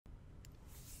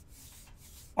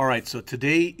All right, so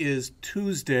today is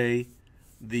Tuesday,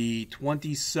 the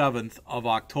 27th of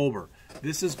October.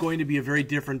 This is going to be a very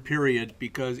different period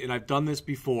because, and I've done this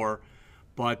before,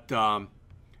 but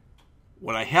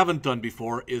what I haven't done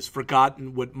before is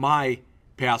forgotten what my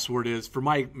password is for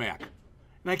my Mac.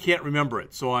 And I can't remember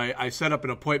it. So I set up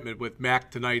an appointment with Mac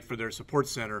tonight for their support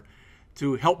center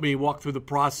to help me walk through the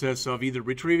process of either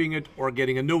retrieving it or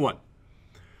getting a new one.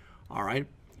 All right,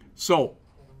 so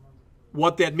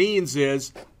what that means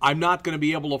is I'm not going to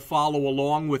be able to follow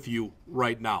along with you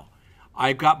right now.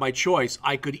 I've got my choice.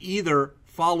 I could either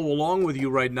follow along with you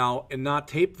right now and not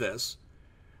tape this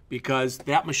because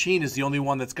that machine is the only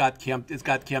one that's got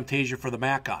Camtasia for the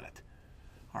Mac on it.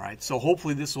 All right, so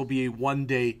hopefully this will be a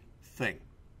one-day thing.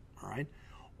 All right.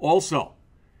 Also,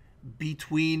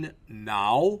 between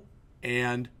now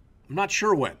and I'm not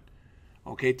sure when.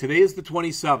 Okay, today is the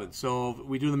 27th, so if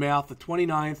we do the math, the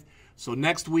 29th. So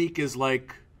next week is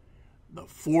like the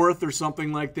 4th or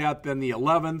something like that, then the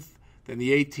 11th, then the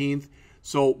 18th.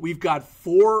 So we've got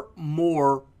 4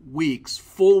 more weeks,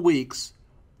 full weeks,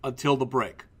 until the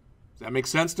break. Does that make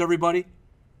sense to everybody?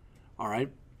 All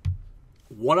right.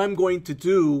 What I'm going to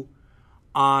do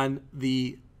on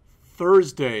the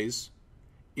Thursdays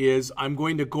is I'm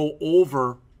going to go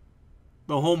over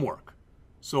the homework.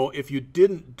 So if you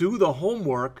didn't do the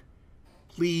homework,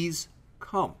 please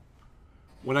come.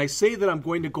 When I say that I'm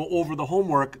going to go over the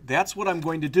homework, that's what I'm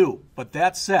going to do. But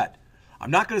that said, I'm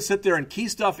not going to sit there and key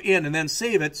stuff in and then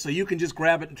save it so you can just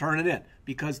grab it and turn it in,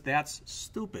 because that's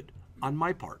stupid on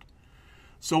my part.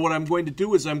 So what I'm going to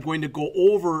do is I'm going to go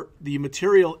over the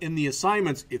material in the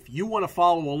assignments. If you want to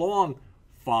follow along,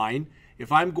 fine.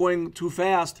 If I'm going too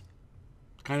fast,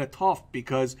 it's kind of tough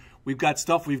because we've got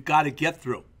stuff we've got to get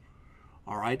through.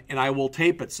 All right, and I will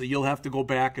tape it, so you'll have to go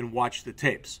back and watch the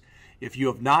tapes. If you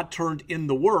have not turned in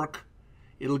the work,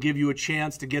 it'll give you a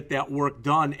chance to get that work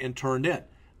done and turned in.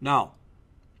 Now,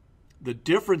 the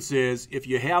difference is if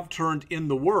you have turned in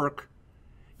the work,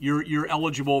 you're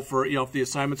eligible for, if the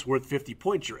assignment's worth 50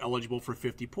 points, you're eligible for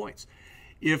 50 points.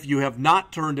 If you have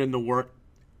not turned in the work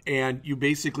and you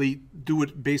basically do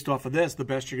it based off of this, the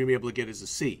best you're going to be able to get is a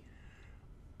C.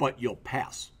 But you'll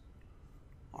pass.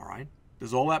 All right?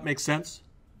 Does all that make sense?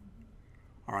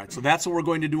 All right, so that's what we're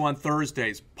going to do on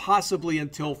Thursdays, possibly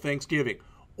until Thanksgiving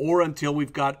or until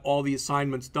we've got all the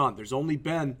assignments done. There's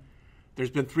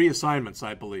been 3 assignments,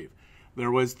 I believe.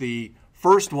 There was the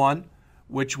first one,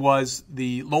 which was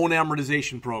the loan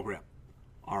amortization program.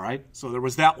 All right, so there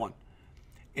was that one.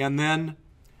 And then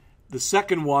the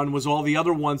second one was all the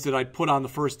other ones that I'd put on the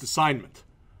first assignment.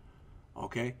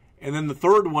 Okay, and then the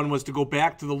third one was to go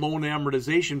back to the loan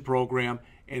amortization program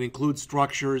and include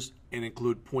structures and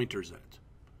include pointers in it.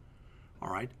 All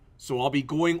right, so I'll be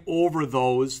going over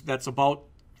those. That's about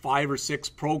 5 or 6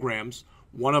 programs.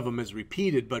 One of them is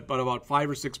repeated, but about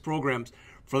 5 or 6 programs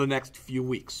for the next few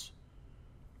weeks.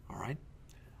 All right,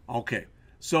 okay.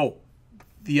 So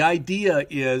the idea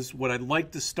is what I'd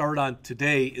like to start on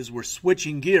today is we're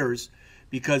switching gears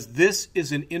because this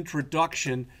is an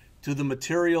introduction to the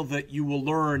material that you will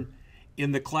learn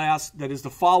in the class that is the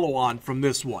follow-on from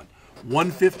this one.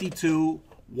 152,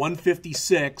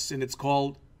 156, and it's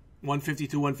called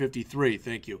 152, 153,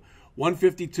 thank you.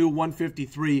 152,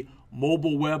 153,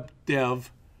 Mobile Web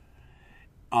Dev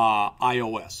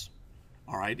iOS.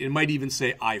 All right, it might even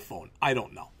say iPhone. I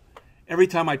don't know. Every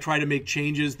time I try to make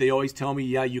changes, they always tell me,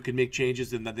 yeah, you can make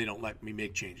changes, and then they don't let me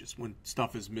make changes when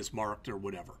stuff is mismarked or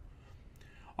whatever.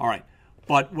 All right,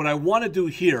 but what I want to do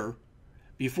here,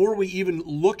 before we even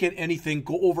look at anything,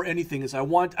 go over anything, is I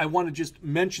want to just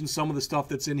mention some of the stuff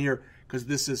that's in here because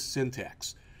this is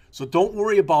syntax. So don't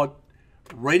worry about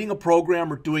writing a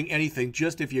program or doing anything.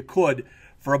 Just if you could,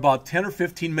 for about 10 or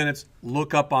 15 minutes,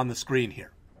 look up on the screen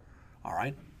here. All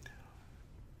right?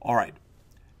 All right.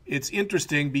 It's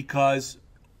interesting because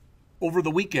over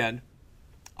the weekend,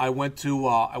 I went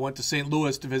to St.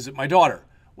 Louis to visit my daughter.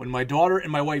 When my daughter and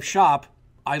my wife shop,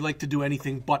 I like to do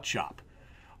anything but shop.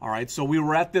 All right? So we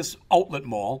were at this outlet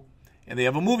mall, and they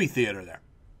have a movie theater there.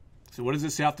 So what does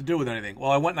this have to do with anything?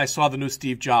 Well, I went and I saw the new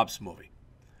Steve Jobs movie.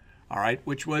 All right,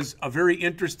 which was a very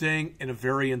interesting and a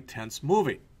very intense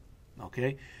movie.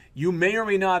 Okay, you may or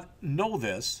may not know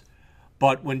this,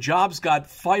 but when Jobs got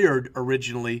fired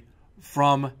originally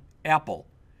from Apple,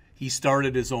 he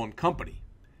started his own company.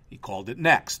 He called it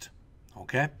Next.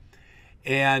 Okay,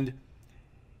 and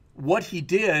what he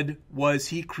did was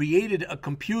he created a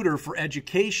computer for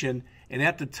education, and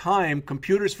at the time,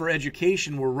 computers for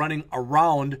education were running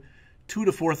around $2,000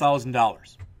 to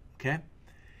 $4,000. Okay.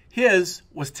 His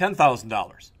was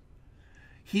 $10,000.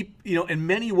 He, in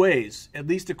many ways, at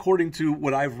least according to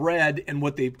what I've read and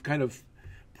what they kind of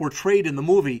portrayed in the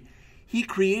movie, he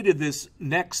created this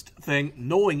next thing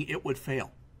knowing it would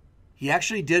fail. He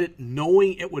actually did it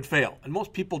knowing it would fail. And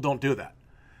most people don't do that.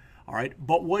 All right.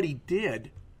 But what he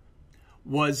did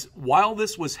was, while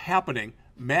this was happening,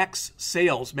 Mac's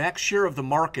sales, Mac's share of the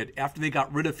market after they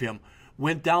got rid of him,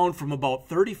 went down from about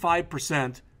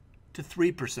 35% to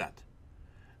 3%.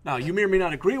 Now, you may or may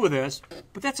not agree with this,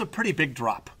 but that's a pretty big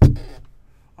drop.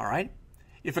 All right?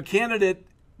 If a candidate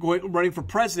running for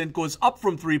president goes up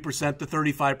from 3% to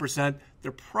 35%,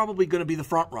 they're probably going to be the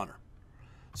front runner.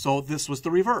 So this was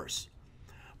the reverse.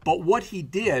 But what he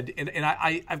did, and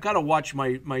I've got to watch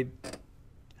my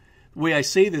way I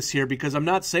say this here, because I'm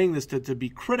not saying this to be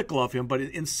critical of him, but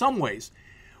in some ways,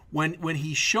 when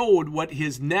he showed what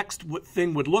his next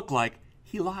thing would look like,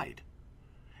 he lied.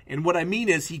 And what I mean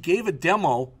is, he gave a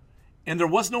demo and there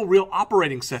was no real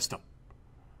operating system.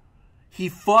 He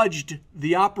fudged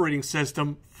the operating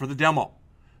system for the demo.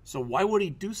 So why would he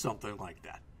do something like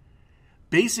that?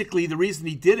 Basically, the reason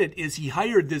he did it is he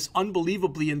hired this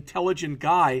unbelievably intelligent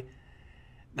guy.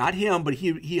 Not him, but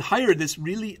he hired this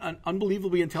really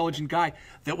unbelievably intelligent guy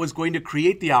that was going to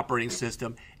create the operating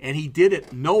system, and he did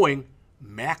it knowing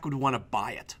Mac would want to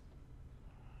buy it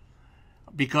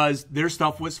because their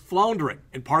stuff was floundering,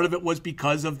 and part of it was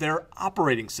because of their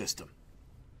operating system.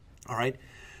 All right?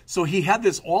 So he had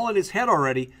this all in his head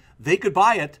already. They could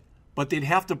buy it, but they'd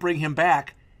have to bring him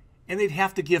back, and they'd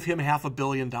have to give him $500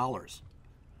 million,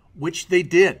 which they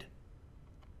did.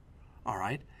 All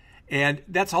right? And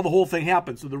that's how the whole thing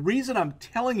happened. So the reason I'm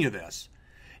telling you this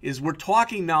is we're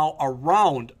talking now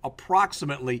around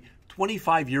approximately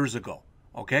 25 years ago,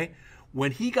 okay?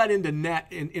 When he got into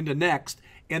Next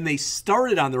and they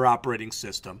started on their operating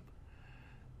system,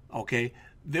 okay,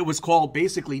 that was called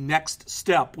basically Next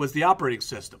Step was the operating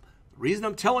system. The reason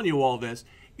I'm telling you all this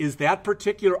is that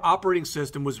particular operating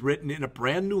system was written in a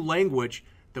brand new language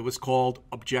that was called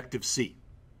Objective-C,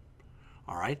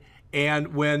 all right?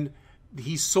 And when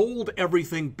he sold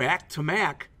everything back to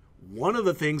Mac, one of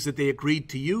the things that they agreed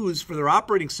to use for their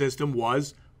operating system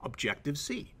was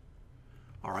Objective-C.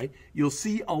 All right, you'll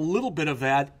see a little bit of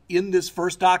that in this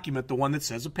first document, the one that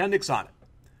says appendix on it.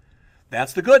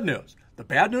 That's the good news. The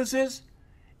bad news is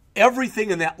everything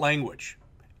in that language,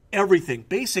 everything,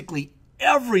 basically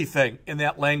everything in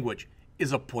that language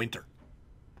is a pointer.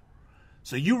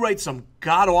 So you write some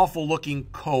god-awful looking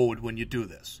code when you do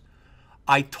this.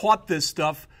 I taught this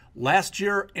stuff last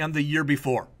year and the year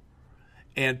before.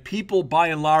 And people, by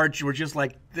and large, were just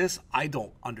like, this, I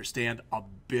don't understand a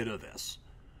bit of this.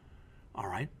 All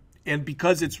right? And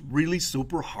because it's really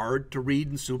super hard to read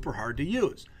and super hard to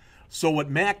use. So what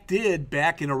Mac did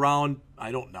back in around,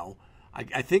 I don't know,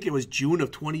 I think it was June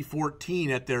of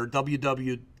 2014 at their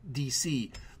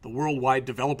WWDC, the Worldwide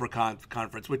Developer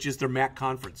Conference, which is their Mac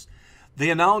conference. They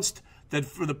announced that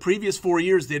for the previous 4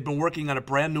 years, they'd been working on a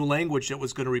brand new language that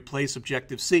was going to replace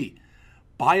Objective-C.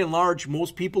 By and large,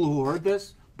 most people who heard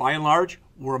this, by and large,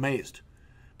 were amazed.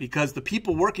 Because the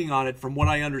people working on it, from what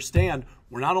I understand,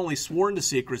 were not only sworn to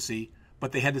secrecy,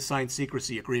 but they had to sign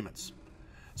secrecy agreements.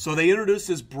 So they introduced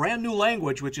this brand new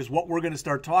language, which is what we're going to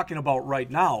start talking about right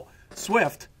now,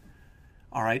 Swift.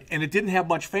 All right, and it didn't have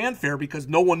much fanfare because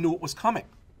no one knew it was coming.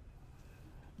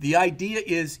 The idea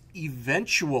is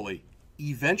eventually,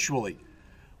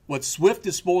 what Swift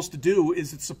is supposed to do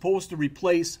is it's supposed to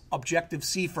replace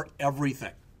Objective-C for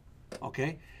everything,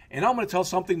 okay? And I'm going to tell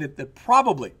something that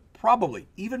probably,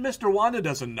 even Mr. Wanda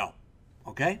doesn't know,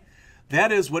 okay?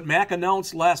 That is what Mac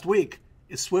announced last week,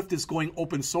 is Swift is going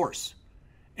open source.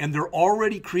 And they're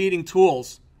already creating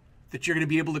tools that you're going to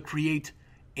be able to create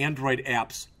Android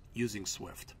apps using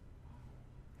Swift.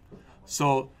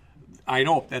 So I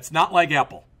know that's not like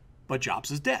Apple, but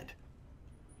Jobs is dead,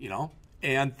 you know?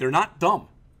 And they're not dumb.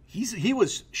 He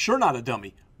was sure not a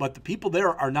dummy, but the people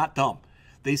there are not dumb.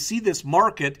 They see this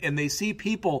market and they see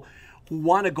people who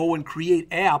want to go and create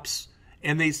apps,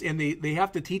 and they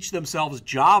have to teach themselves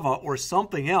Java or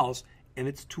something else, and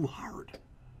it's too hard.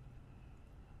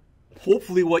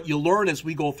 Hopefully what you learn as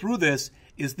we go through this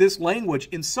is this language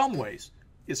in some ways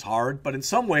is hard, but in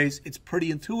some ways it's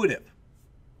pretty intuitive.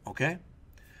 Okay?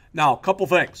 Now, a couple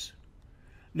things.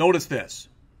 Notice this.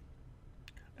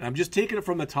 And I'm just taking it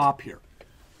from the top here.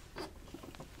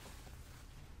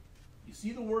 You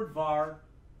see the word var,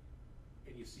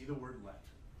 and you see the word let.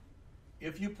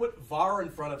 If you put var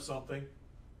in front of something,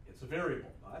 it's a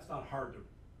variable. Now, that's not hard to,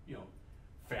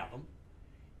 fathom.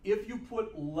 If you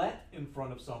put let in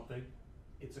front of something,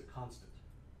 it's a constant.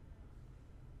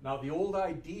 Now, the old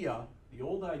idea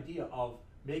of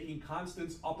making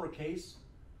constants uppercase,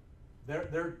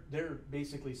 they're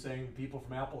basically saying, people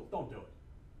from Apple, don't do it.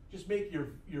 Just make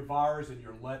your vars and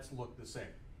your lets look the same.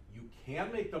 You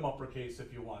can make them uppercase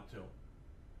if you want to.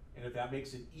 And if that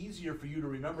makes it easier for you to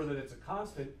remember that it's a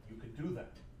constant, you can do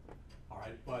that. All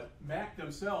right, but Mac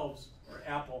themselves, or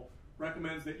Apple,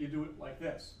 recommends that you do it like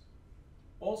this.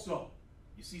 Also,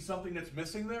 you see something that's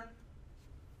missing there?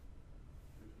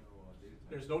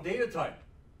 There's no data type.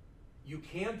 You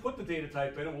can put the data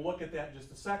type in, and we'll look at that in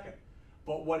just a second.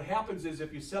 But what happens is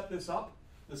if you set this up,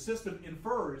 the system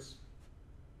infers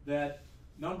that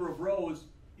number of rows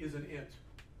is an int.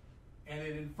 And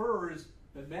it infers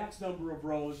that max number of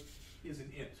rows is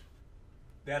an int.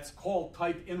 That's called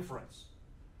type inference.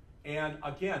 And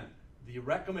again, the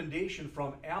recommendation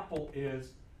from Apple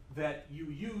is that you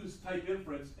use type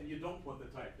inference and you don't put the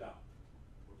type down.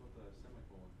 What about the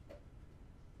semicolon?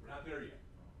 We're not there yet.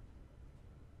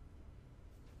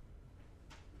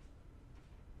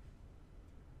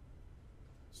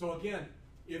 So again,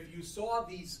 if you saw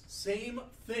these same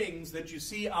things that you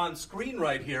see on screen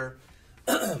right here,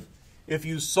 if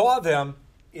you saw them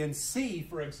in C,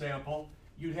 for example,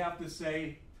 you'd have to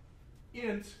say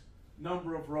int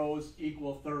number of rows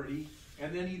equal 30,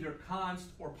 and then either const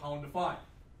or pound to 5.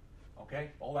 Okay,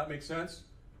 all that makes sense?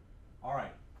 All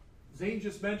right, Zane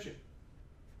just mentioned,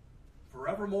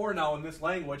 forevermore now in this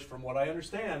language, from what I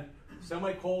understand,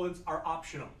 semicolons are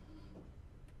optional.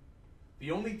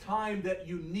 The only time that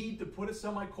you need to put a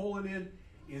semicolon in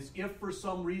is if for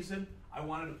some reason I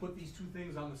wanted to put these two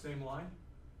things on the same line.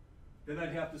 Then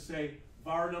I'd have to say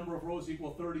var number of rows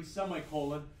equal 30,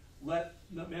 semicolon, let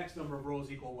the max number of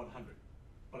rows equal 100.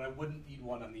 But I wouldn't need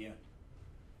one on the end.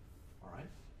 All right?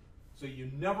 So you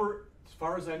never, as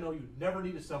far as I know, you never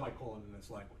need a semicolon in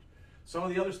this language. Some of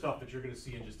the other stuff that you're going to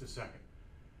see in just a second.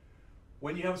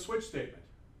 When you have a switch statement,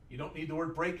 you don't need the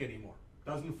word break anymore. It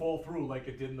doesn't fall through like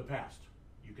it did in the past.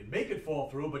 You can make it fall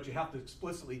through, but you have to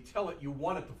explicitly tell it you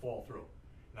want it to fall through.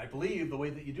 And I believe the way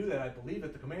that you do that, I believe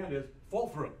that the command is fall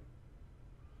through.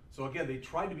 So again, they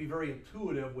tried to be very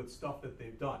intuitive with stuff that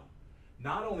they've done.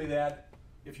 Not only that,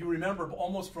 if you remember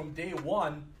almost from day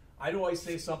one, I'd always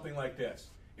say something like this.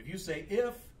 If you say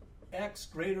if x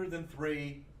greater than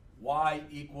 3, y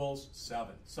equals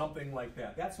 7, something like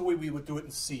that. That's the way we would do it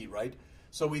in C, right?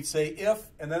 So we'd say if,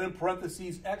 and then in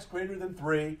parentheses, x greater than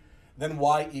 3, then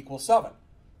y equals 7.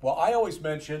 Well, I always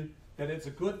mention that it's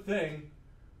a good thing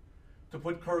to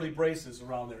put curly braces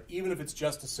around there, even if it's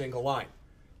just a single line.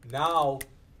 Now,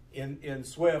 in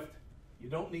Swift, you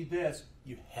don't need this.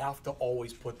 You have to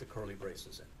always put the curly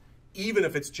braces in, even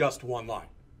if it's just one line.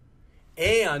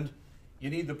 And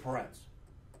you need the parens.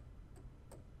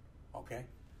 Okay?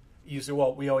 You say,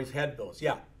 well, we always had those.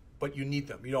 Yeah, but you need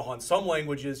them. You know, in some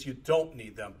languages, you don't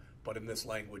need them, but in this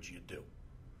language, you do.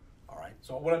 All right?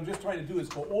 So what I'm just trying to do is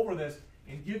go over this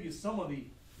and give you some of the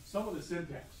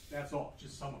syntax. That's all,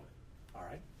 just some of it. All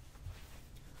right?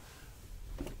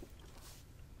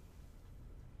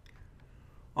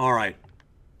 All right.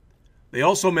 They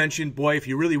also mentioned, boy, if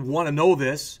you really want to know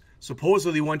this,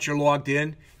 supposedly once you're logged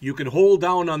in, you can hold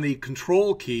down on the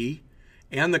control key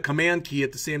and the command key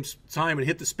at the same time and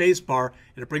hit the space bar,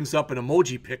 and it brings up an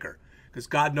emoji picker, because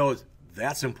God knows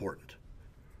that's important.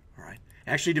 All right.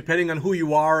 Actually, depending on who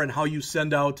you are and how you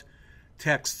send out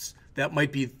texts, that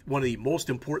might be one of the most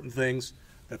important things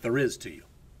that there is to you.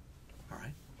 All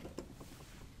right.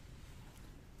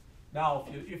 Now,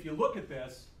 if you look at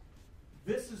this,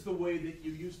 this is the way that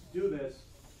you used to do this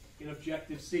in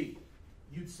Objective-C.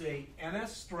 You'd say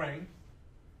NS string,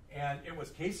 and it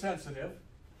was case sensitive,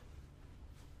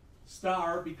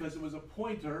 star because it was a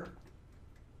pointer,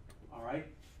 all right,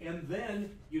 and then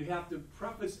you'd have to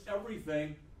preface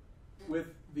everything with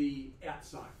the @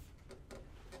 sign.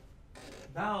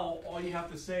 Now, all you have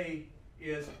to say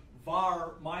is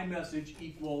var my message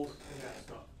equals and that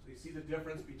stuff. So you see the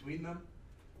difference between them?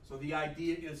 So the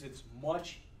idea is it's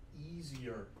much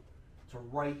easier to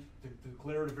write, to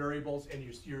declare the variables, and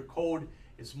your code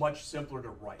is much simpler to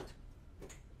write.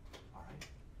 All right.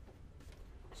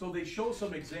 So they show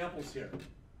some examples here.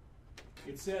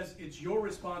 It says it's your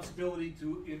responsibility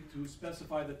to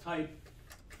specify the type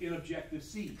in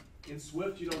Objective-C. In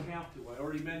Swift, you don't have to. I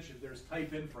already mentioned there's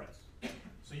type inference.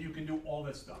 So you can do all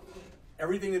this stuff.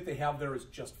 Everything that they have there is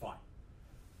just fine.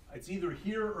 It's either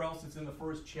here or else it's in the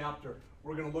first chapter.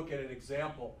 We're going to look at an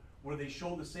example where they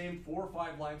show the same 4 or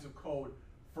 5 lines of code,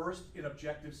 first in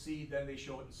Objective-C, then they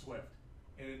show it in Swift.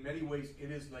 And in many ways, it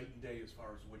is night and day as far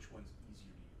as which one's easier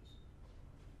to use.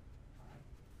 All right.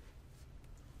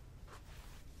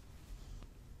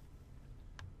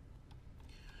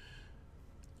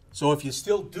 So if you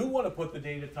still do want to put the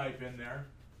data type in there,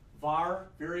 var,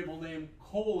 variable name,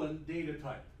 colon, data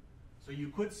type. So you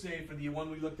could say for the one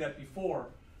we looked at before,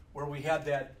 where we had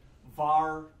that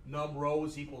var num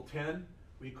rows equal 10,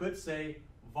 We could say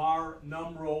var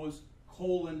numRows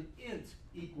colon int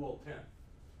equal 10.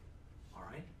 All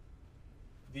right?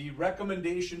 The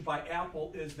recommendation by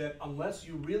Apple is that unless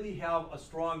you really have a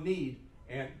strong need,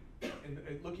 and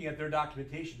looking at their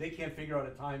documentation, they can't figure out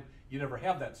a time you never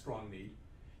have that strong need,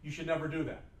 you should never do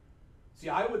that. See,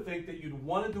 I would think that you'd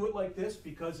want to do it like this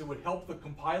because it would help the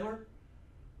compiler,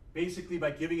 basically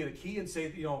by giving it a key and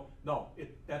say, you know, no,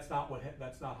 that's not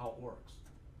how it works.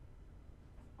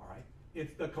 All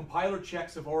right, the compiler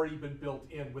checks have already been built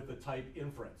in with the type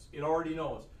inference. It already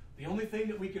knows. The only thing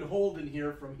that we can hold in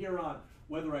here from here on,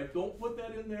 whether I don't put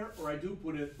that in there or I do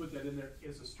put that in there,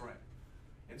 is a string.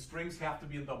 And strings have to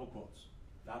be in double quotes,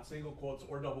 not single quotes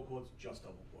or double quotes, just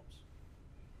double quotes.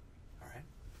 All right.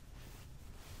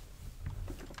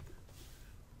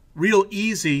 Real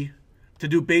easy to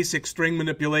do basic string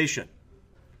manipulation.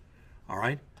 All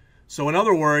right. So in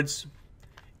other words,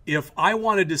 if I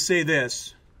wanted to say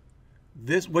this,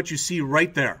 what you see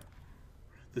right there,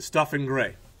 the stuff in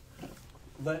gray.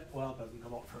 Well, it doesn't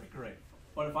come out very gray.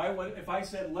 But if I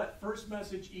said let first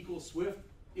message equals Swift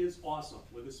is awesome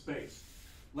with a space.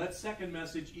 Let second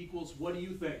message equals what do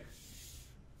you think?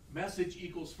 Message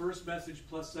equals first message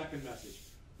plus second message.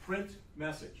 Print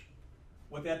message.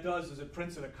 What that does is it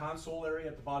prints in a console area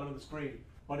at the bottom of the screen,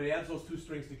 but it adds those two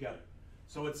strings together.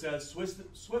 So it says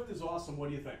Swift is awesome, what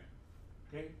do you think?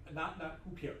 Okay, not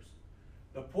who cares.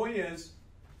 The point is,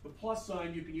 the plus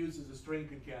sign you can use as a string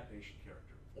concatenation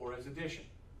character or as addition.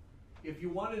 If you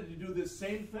wanted to do this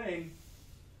same thing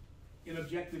in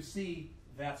Objective-C,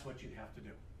 that's what you'd have to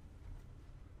do.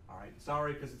 All right,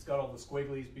 sorry because it's got all the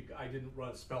squigglies because I didn't run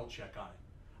a spell check on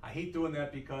it. I hate doing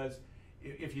that because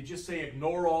if you just say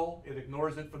ignore all, it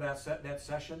ignores it for that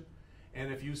session.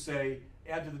 And if you say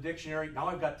add to the dictionary, now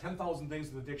I've got 10,000 things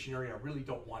in the dictionary I really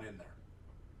don't want in there.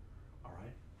 All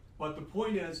right, but the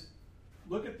point is,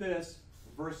 look at this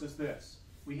versus this.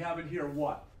 We have in here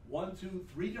what? 1, 2,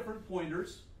 3 different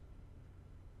pointers.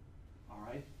 All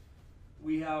right.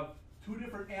 We have 2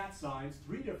 different @ signs,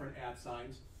 3 different @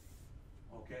 signs.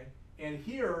 Okay. And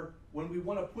here, when we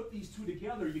want to put these two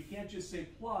together, you can't just say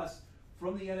plus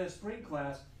from the NSString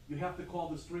class. You have to call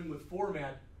the string with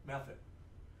format method.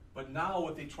 But now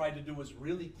what they tried to do is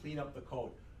really clean up the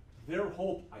code. Their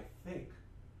hope, I think,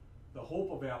 the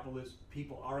hope of Apple is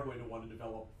people are going to want to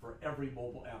develop for every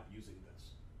mobile app using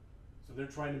this. So they're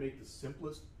trying to make the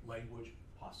simplest language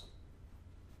possible.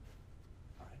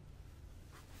 All right.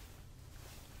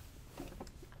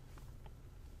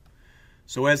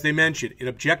 So as they mentioned, in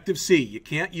Objective-C, you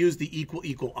can't use the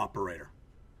equal operator.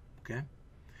 Okay?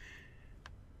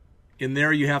 In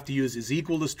there you have to use is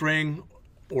equal to string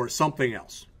or something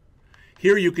else.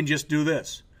 Here you can just do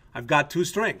this. I've got 2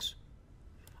 strings.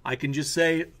 I can just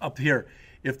say up here,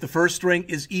 if the first string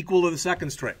is equal to the second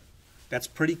string. That's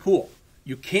pretty cool.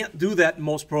 You can't do that in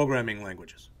most programming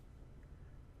languages.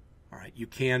 All right, you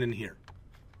can in here.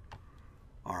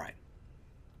 All right.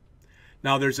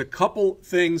 Now there's a couple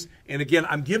things, and again,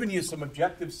 I'm giving you some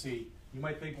Objective-C. You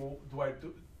might think, well,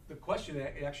 the question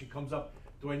actually comes up,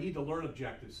 do I need to learn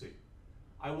Objective-C?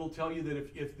 I will tell you that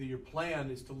if your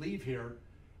plan is to leave here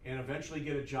and eventually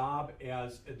get a job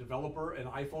as a developer, an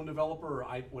iPhone developer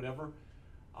or whatever,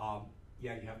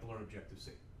 yeah, you have to learn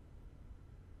Objective-C.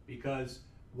 Because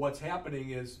what's happening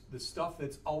is the stuff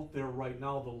that's out there right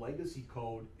now, the legacy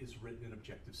code is written in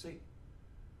Objective-C.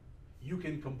 You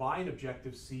can combine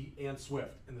Objective-C and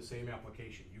Swift in the same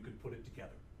application. You can put it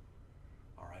together.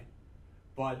 All right?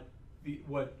 But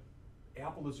what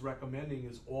Apple is recommending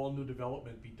is all new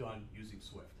development be done using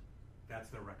Swift. That's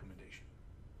their recommendation.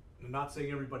 I'm not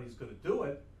saying everybody's going to do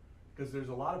it, because there's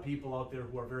a lot of people out there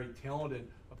who are very talented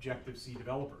Objective-C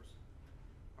developers.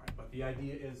 All right, but the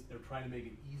idea is they're trying to make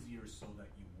it easier so that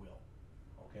you will.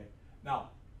 Okay. Now,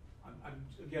 I'm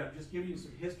just giving you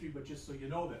some history, but just so you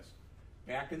know this.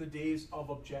 Back in the days of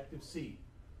Objective-C,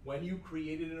 when you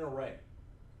created an array,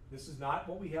 this is not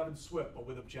what we have in Swift, but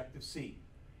with Objective-C,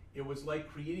 it was like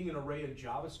creating an array in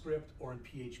JavaScript or in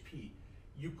PHP.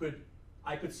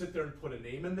 I could sit there and put a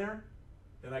name in there,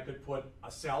 then I could put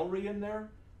a salary in there,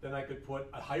 then I could put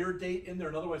a hire date in there.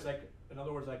 In other words, I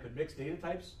could mix data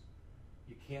types.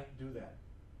 You can't do that.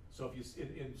 So if you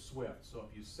in Swift, so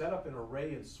if you set up an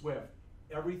array in Swift,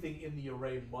 everything in the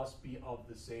array must be of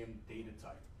the same data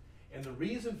type. And the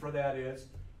reason for that is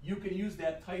you can use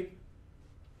that type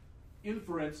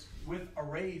inference with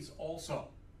arrays also.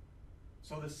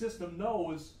 So the system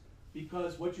knows,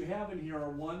 because what you have in here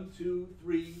are 1, 2,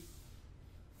 3,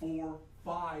 4,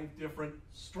 5 different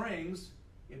strings.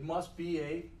 It must be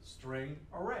a string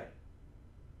array.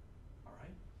 All right.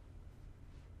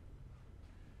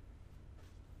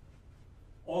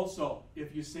 Also,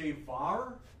 if you say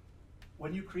var,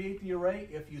 when you create the array,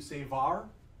 if you say var,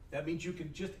 that means you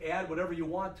can just add whatever you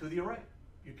want to the array.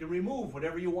 You can remove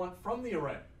whatever you want from the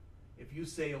array. If you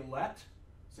say let,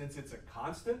 since it's a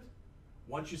constant,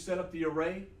 once you set up the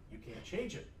array, you can't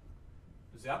change it.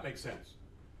 Does that make sense?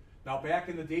 Now, back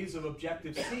in the days of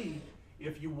Objective-C,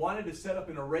 if you wanted to set up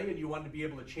an array and you wanted to be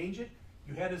able to change it,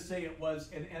 you had to say it was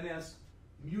an NS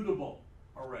mutable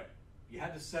array. You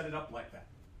had to set it up like that.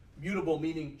 Mutable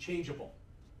meaning changeable.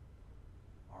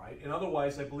 All right, and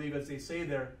otherwise, I believe, as they say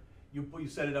there, you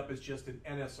set it up as just an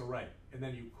NS array, and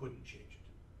then you couldn't change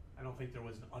it. I don't think there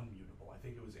was an unmutable. I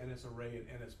think it was NS array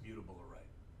and NS mutable array.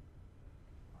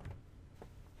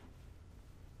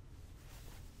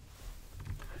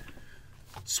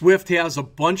 Swift has a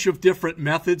bunch of different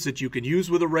methods that you can use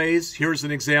with arrays. Here's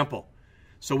an example.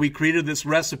 So we created this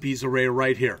recipes array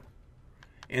right here.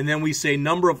 And then we say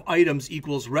number of items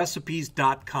equals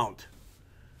recipes.count.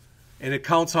 And it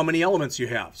counts how many elements you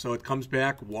have. So it comes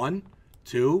back 1,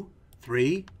 2,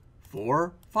 3,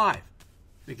 4, 5.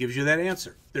 It gives you that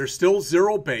answer. They're still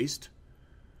zero based,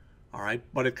 all right,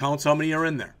 but it counts how many are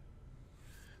in there.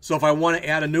 So if I want to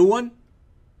add a new one,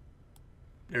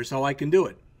 there's how I can do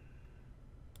it.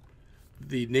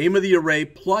 The name of the array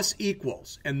plus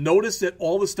equals. And notice that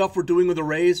all the stuff we're doing with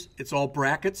arrays, it's all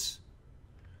brackets.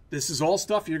 This is all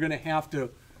stuff you're going to have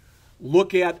to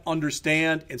look at,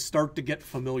 understand, and start to get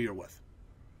familiar with.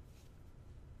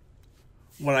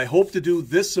 What I hope to do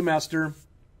this semester,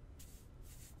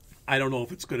 I don't know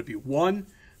if it's going to be 1,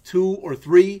 2, or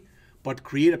 3, but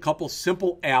create a couple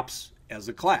simple apps as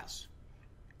a class.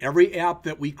 Every app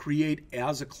that we create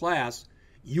as a class,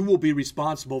 you will be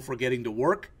responsible for getting to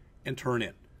work and turn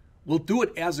in. We'll do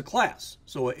it as a class,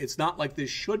 so it's not like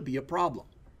this should be a problem.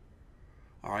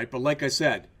 All right, but like I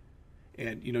said,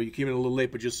 and you know, you came in a little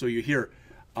late, but just so you hear,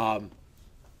 for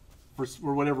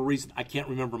whatever reason, I can't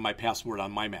remember my password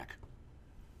on my Mac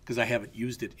because I haven't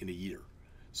used it in a year.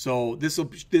 So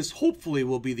this hopefully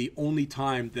will be the only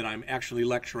time that I'm actually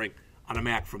lecturing on a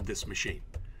Mac from this machine.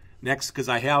 Next, because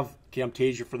I have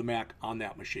Camtasia for the Mac on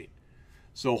that machine.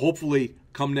 So hopefully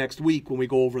come next week when we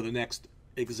go over the next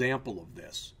example of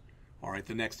this, all right,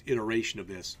 the next iteration of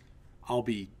this, I'll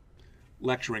be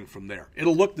lecturing from there.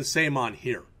 It'll look the same on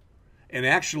here. And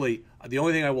actually, the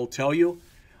only thing I will tell you,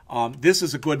 this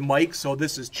is a good mic, so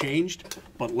this has changed.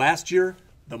 But last year,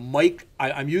 the mic,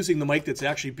 I'm using the mic that's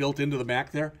actually built into the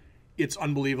Mac there. It's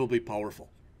unbelievably powerful.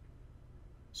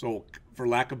 So for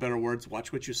lack of better words,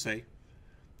 watch what you say.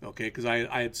 Okay, because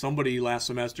I had somebody last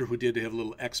semester who did have a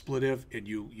little expletive, and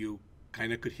you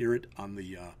kind of could hear it on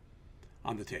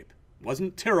the tape. It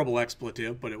wasn't terrible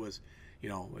expletive, but it was, you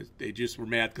know, they just were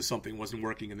mad because something wasn't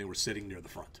working and they were sitting near the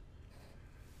front.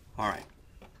 All right.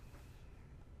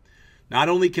 Not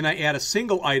only can I add a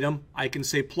single item, I can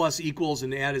say plus equals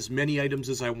and add as many items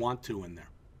as I want to in there.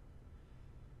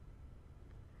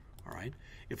 All right.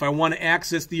 If I want to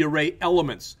access the array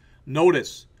elements,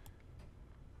 notice,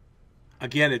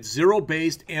 again, it's zero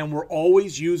based and we're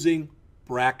always using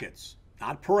brackets.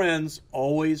 Not parens,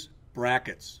 always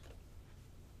brackets.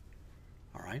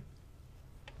 All right.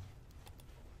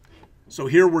 So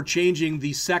here we're changing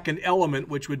the second element,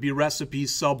 which would be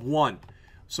recipes sub 1.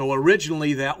 So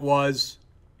originally that was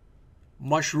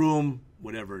mushroom,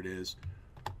 whatever it is,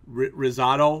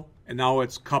 risotto, and now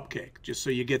it's cupcake, just so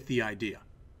you get the idea.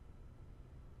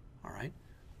 All right.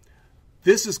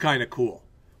 This is kind of cool.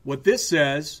 What this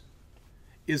says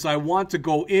is I want to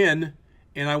go in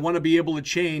and I want to be able to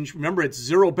change. Remember, it's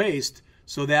zero based,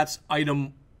 so that's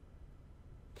item,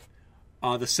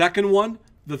 the second one,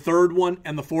 the third one,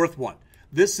 and the fourth one.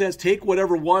 This says take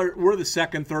whatever were the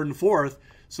second, third, and fourth.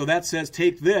 So that says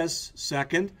take this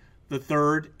second, the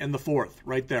third, and the fourth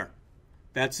right there.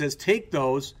 That says take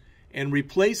those and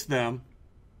replace them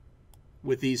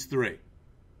with these three.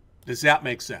 Does that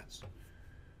make sense?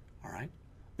 All right.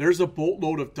 There's a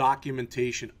boatload of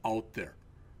documentation out there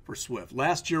for Swift.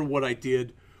 Last year what I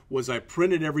did was I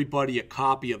printed everybody a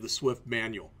copy of the Swift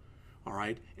manual. All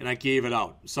right, and I gave it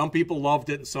out. Some people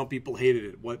loved it and some people hated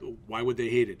it. Why would they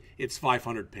hate it? It's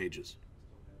 500 pages.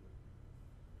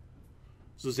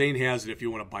 So Zane has it if you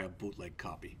want to buy a bootleg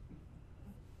copy.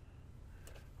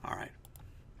 All right.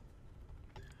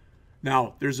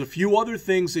 Now, there's a few other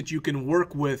things that you can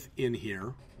work with in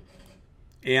here,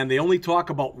 and they only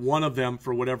talk about one of them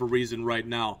for whatever reason right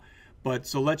now. But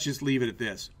so let's just leave it at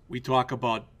this. We talk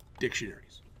about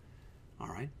dictionaries. All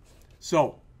right.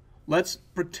 So let's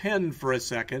pretend for a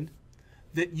second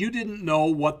that you didn't know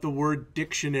what the word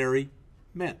dictionary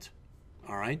meant,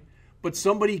 all right? But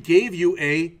somebody gave you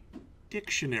a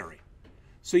dictionary.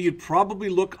 So you'd probably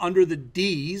look under the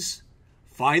D's,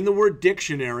 find the word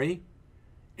dictionary,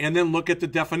 and then look at the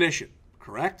definition,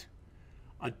 correct?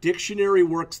 A dictionary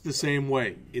works the same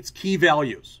way. It's key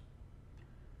values.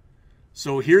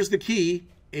 So here's the key,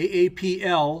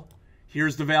 AAPL.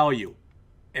 Here's the value,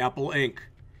 Apple Inc.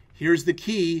 Here's the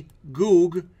key,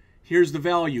 Goog. Here's the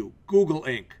value, Google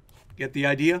Inc. Get the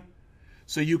idea?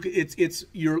 So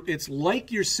it's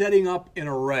like you're setting up an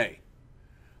array.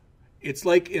 It's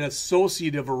like an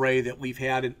associative array that we've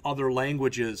had in other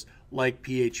languages like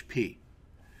PHP.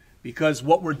 Because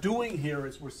what we're doing here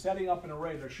is we're setting up an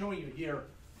array. They're showing you here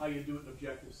how you do it in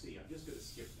Objective-C. I'm just going to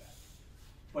skip that.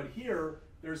 But here,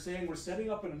 they're saying we're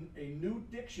setting up a new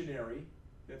dictionary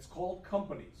that's called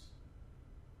companies.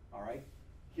 All right?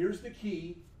 Here's the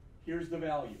key. Here's the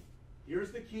value.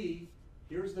 Here's the key.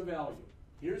 Here's the value.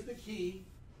 Here's the key,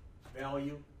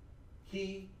 value,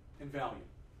 key, and value.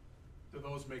 Do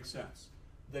those make sense?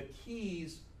 The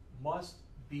keys must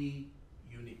be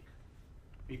unique.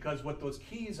 Because what those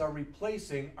keys are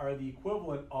replacing are the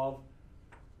equivalent of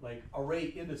like array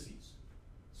indices.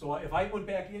 So if I went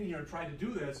back in here and tried to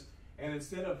do this, and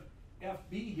instead of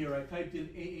FB here, I typed in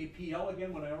AAPL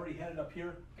again when I already had it up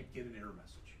here, I'd get an error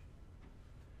message.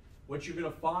 What you're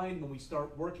going to find when we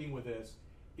start working with this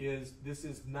is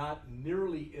not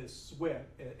nearly as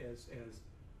swift as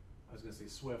I was going to say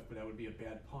swift, but that would be a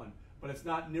bad pun. But it's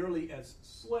not nearly as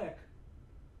slick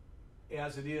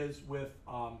as it is with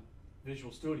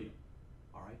Visual Studio.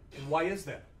 All right, and why is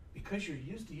that? Because you're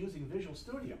used to using Visual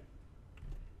Studio.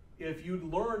 If you'd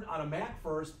learned on a Mac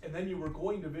first and then you were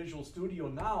going to Visual Studio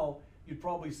now, you'd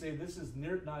probably say this is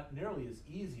not nearly as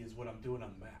easy as what I'm doing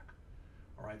on the Mac.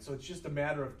 All right, so it's just a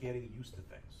matter of getting used to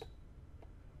things.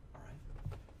 All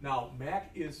right. Now,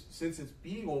 Mac is, since it's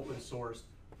being open source,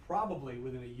 probably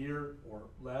within a year or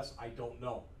less, I don't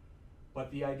know. But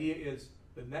the idea is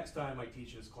the next time I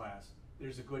teach this class,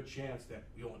 there's a good chance that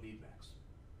you won't need Macs.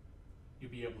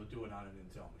 You'll be able to do it on an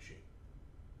Intel machine.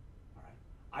 All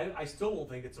right. I still don't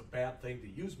think it's a bad thing to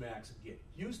use Macs and get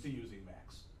used to using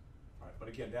Macs. All right, but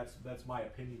again, that's my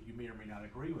opinion. You may or may not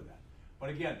agree with that. But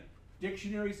again,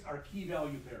 dictionaries are key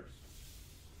value pairs.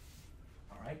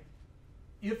 All right.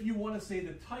 If you want to say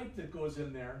the type that goes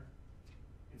in there,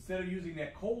 instead of using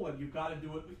that colon, you've got to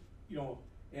do it, you know,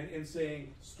 and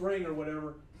saying string or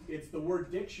whatever. It's the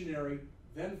word dictionary,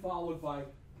 then followed by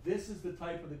this is the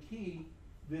type of the key,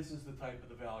 this is the type of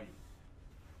the value.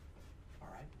 All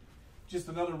right. Just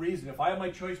another reason. If I have my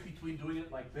choice between doing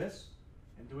it like this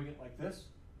and doing it like this,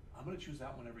 I'm going to choose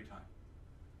that one every time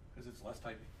because it's less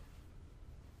typing.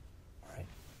 All right.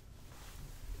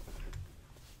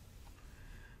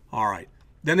 All right.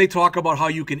 Then they talk about how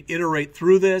you can iterate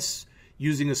through this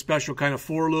using a special kind of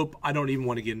for loop. I don't even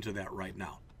want to get into that right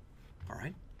now. All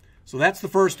right. So that's the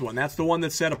first one. That's the one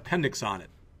that said appendix on it.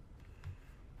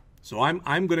 So I'm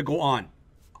going to go on.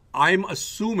 I'm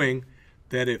assuming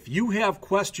that if you have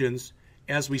questions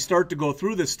as we start to go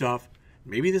through this stuff,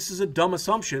 maybe this is a dumb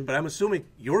assumption, but I'm assuming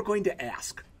you're going to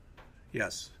ask.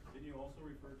 Yes. Can you also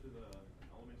refer to the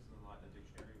elements in the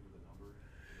dictionary with a number?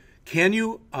 Can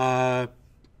you?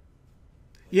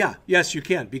 Yeah, yes, you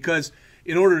can. Because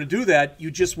in order to do that,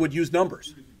 you just would use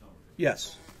numbers.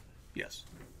 Yes, yes.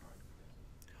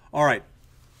 All right.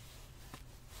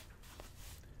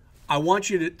 I want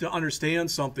you to understand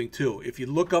something too. If you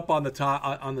look up on the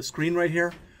top on the screen right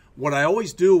here, what I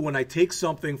always do when I take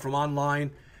something from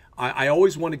online, I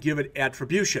always want to give it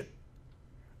attribution.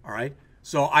 All right.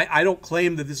 So I don't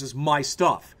claim that this is my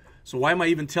stuff. So why am I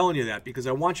even telling you that? Because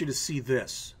I want you to see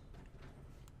this.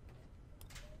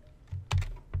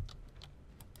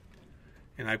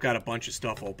 And I've got a bunch of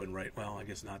stuff open right. Well, I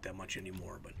guess not that much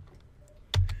anymore, but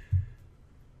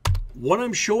what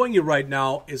I'm showing you right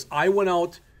now is I went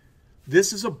out.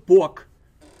 This is a book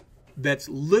that's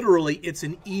literally, it's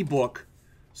an ebook.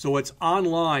 So it's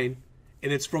online,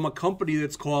 and it's from a company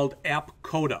that's called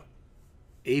AppCoda,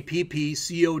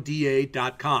 AppCoda.com.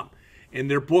 And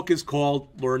their book is called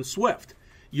Learn Swift.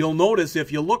 You'll notice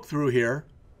if you look through here,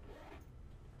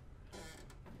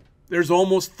 there's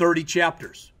almost 30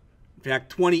 chapters. In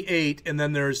fact, 28, and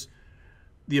then there's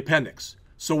the appendix.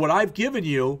 So what I've given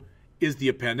you is the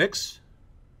appendix,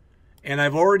 and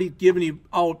I've already given you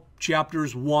out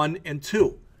chapters 1 and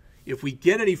 2. If we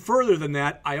get any further than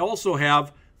that, I also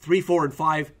have 3, 4, and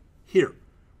 5 here,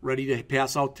 ready to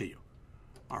pass out to you.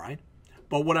 All right?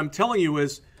 But what I'm telling you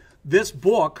is this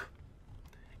book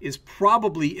is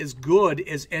probably as good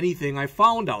as anything I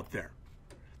found out there.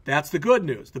 That's the good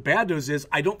news. The bad news is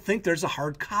I don't think there's a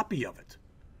hard copy of it.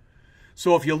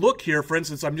 So if you look here, for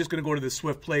instance, I'm just going to go to the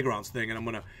Swift Playgrounds thing, and I'm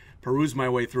going to peruse my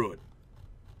way through it.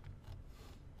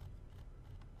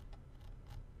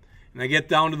 And I get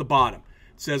down to the bottom.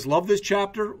 It says, love this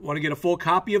chapter, want to get a full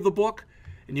copy of the book?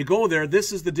 And you go there,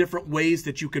 this is the different ways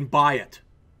that you can buy it.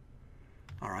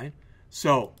 All right?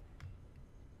 So,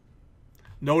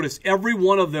 notice every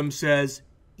one of them says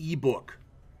ebook.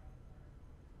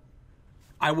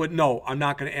 I'm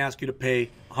not going to ask you to pay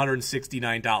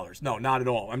 $169. No, not at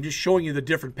all. I'm just showing you the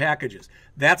different packages.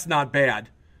 That's not bad.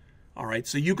 All right,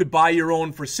 so you could buy your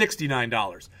own for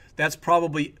 $69. That's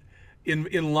probably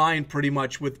in line pretty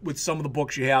much with some of the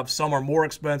books you have. Some are more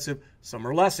expensive, some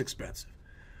are less expensive.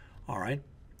 All right.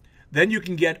 Then you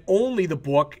can get only the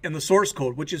book and the source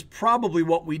code, which is probably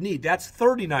what we need. That's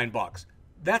 $39.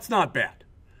 That's not bad.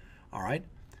 All right.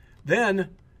 Then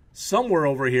somewhere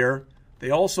over here, they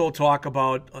also talk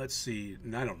about, let's see,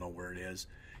 I don't know where it is.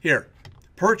 Here,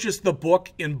 purchase the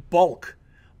book in bulk.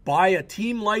 Buy a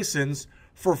team license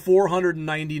for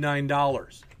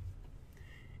 $499.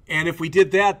 And if we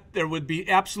did that, there would be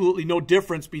absolutely no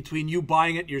difference between you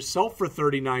buying it yourself for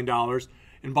 $39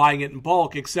 and buying it in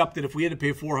bulk, except that if we had to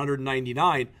pay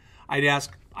 $499,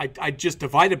 I'd just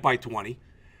divide it by 20.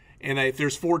 And if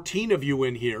there's 14 of you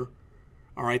in here,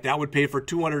 all right, that would pay for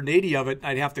 280 of it.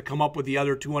 I'd have to come up with the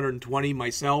other 220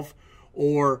 myself,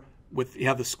 or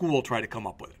have the school try to come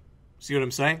up with it. See what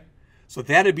I'm saying? So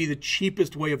that'd be the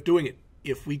cheapest way of doing it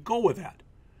if we go with that.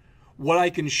 What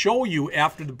I can show you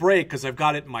after the break, because I've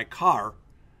got it in my car,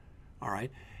 all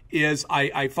right, is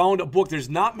I found a book. There's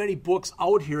not many books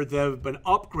out here that have been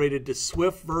upgraded to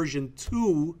Swift version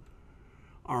 2,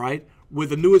 all right,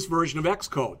 with the newest version of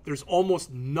Xcode. There's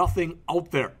almost nothing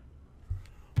out there.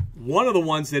 One of the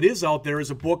ones that is out there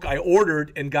is a book I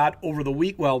ordered and got over the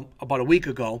week, about a week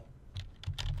ago.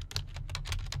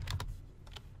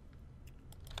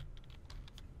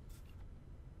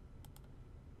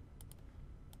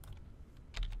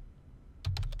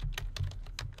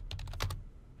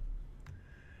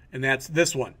 And that's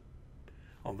this one.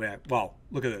 Oh, man. Wow,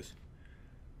 look at this.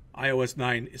 iOS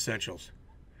 9 Essentials.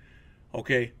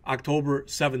 Okay, October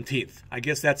 17th. I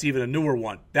guess that's even a newer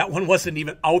one. That one wasn't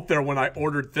even out there when I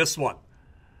ordered this one.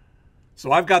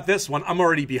 So I've got this one. I'm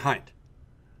already behind.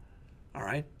 All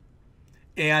right?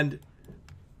 And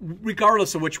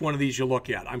regardless of which one of these you look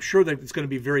at, I'm sure that it's going to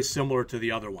be very similar to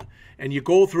the other one. And you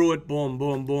go through it, boom,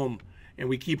 boom, boom, and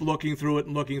we keep looking through it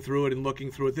and looking through it and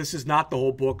looking through it. This is not the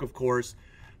whole book, of course,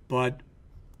 but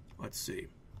let's see.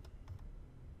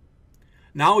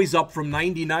 Now he's up from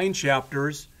 99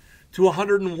 chapters to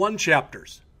 101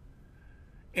 chapters.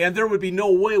 And there would be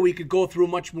no way we could go through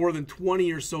much more than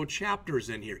 20 or so chapters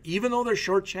in here, even though they're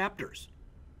short chapters.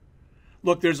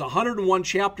 Look, there's 101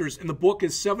 chapters, and the book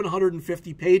is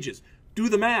 750 pages. Do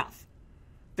the math.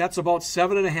 That's about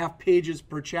 7.5 pages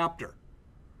per chapter.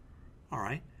 All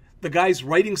right? The guy's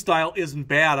writing style isn't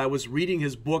bad. I was reading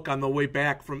his book on the way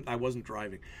back from, I wasn't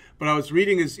driving, but I was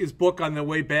reading his book on the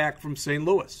way back from St.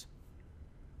 Louis.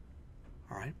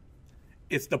 All right?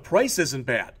 The price isn't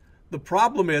bad. The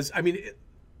problem is,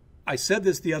 I said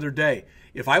this the other day.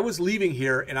 If I was leaving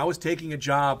here and I was taking a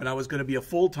job and I was going to be a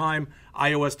full-time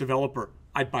iOS developer,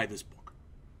 I'd buy this book.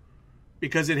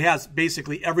 Because it has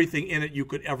basically everything in it you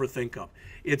could ever think of.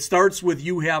 It starts with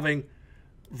you having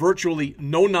virtually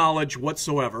no knowledge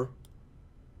whatsoever.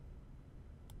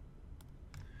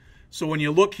 So when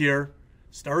you look here,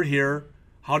 start here,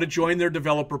 how to join their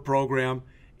developer program,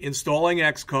 installing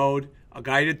Xcode, a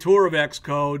guided tour of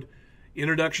Xcode,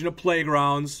 introduction to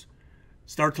playgrounds,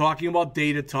 start talking about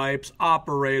data types,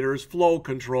 operators, flow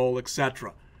control,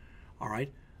 etc. All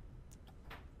right?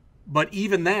 But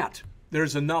even that,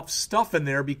 there's enough stuff in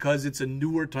there because it's a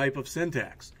newer type of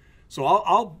syntax. So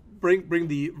I'll bring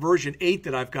the version 8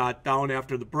 that I've got down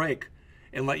after the break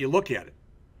and let you look at it.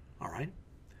 All right?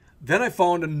 Then I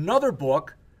found another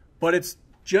book, but it's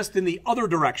just in the other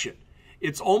direction.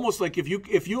 It's almost like if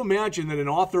you imagine that an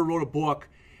author wrote a book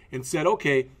and said,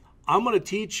 okay, I'm going to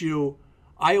teach you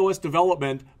iOS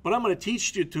development, but I'm going to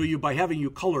teach it to you by having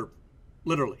you color,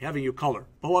 literally having you color,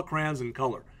 bullet crayons and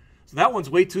color. So that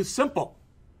one's way too simple.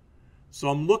 So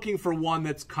I'm looking for one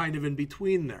that's kind of in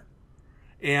between there.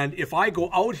 And if I go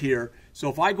out here, so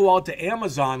if I go out to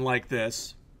Amazon like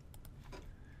this,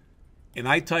 and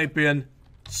I type in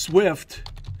Swift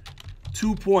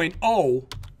 2.0, all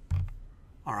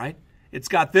right, it's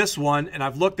got this one, and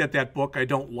I've looked at that book. I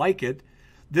don't like it.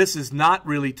 This is not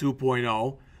really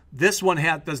 2.0. This one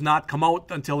does not come out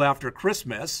until after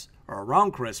Christmas, or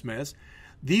around Christmas.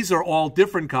 These are all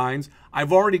different kinds.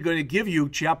 I've already going to give you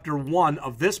chapter 1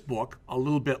 of this book a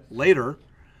little bit later,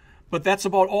 but that's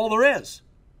about all there is.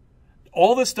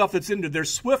 All the stuff that's in there, they're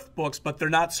Swift books, but they're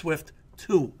not Swift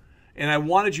 2. And I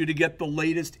wanted you to get the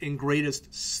latest and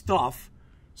greatest stuff,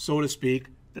 so to speak,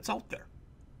 that's out there.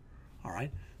 All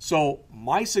right? So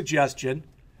my suggestion,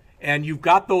 and you've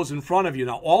got those in front of you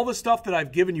now, all the stuff that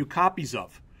I've given you copies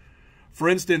of. For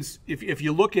instance, if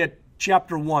you look at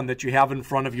Chapter 1 that you have in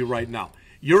front of you right now,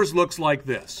 yours looks like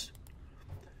this.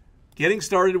 Getting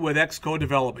started with Xcode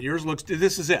development. Yours looks,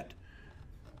 this is it.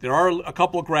 There are a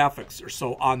couple of graphics or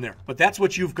so on there, but that's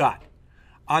what you've got.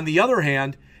 On the other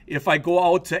hand, if I go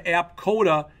out to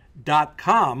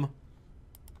appcoda.com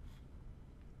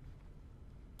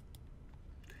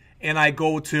and I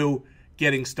go to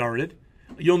getting started,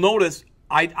 you'll notice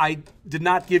I did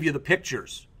not give you the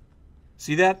pictures.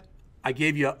 See that? I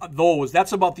gave you those.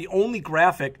 That's about the only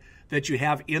graphic that you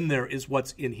have in there is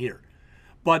what's in here.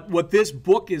 But what this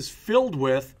book is filled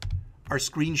with are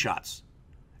screenshots.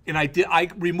 And I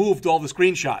removed all the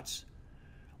screenshots.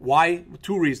 Why?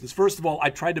 2 reasons. First of all,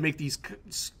 I tried to make these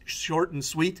short and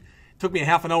sweet. It took me a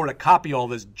half an hour to copy all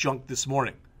this junk this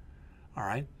morning. All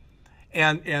right?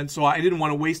 And so I didn't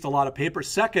want to waste a lot of paper.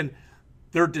 Second,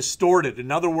 they're distorted. In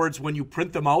other words, when you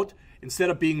print them out, instead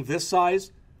of being this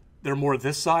size, they're more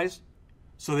this size.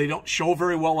 So they don't show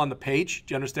very well on the page.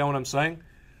 Do you understand what I'm saying?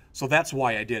 So that's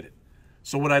why I did it.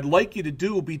 So what I'd like you to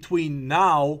do between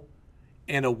now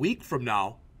and a week from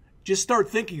now, just start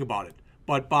thinking about it.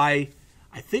 But by,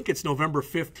 I think it's November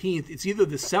 15th, it's either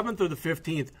the 7th or the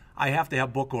 15th, I have to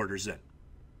have book orders in.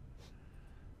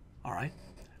 All right?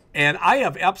 And I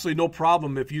have absolutely no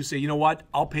problem if you say, you know what,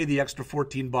 I'll pay the extra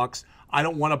 $14. I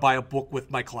don't want to buy a book with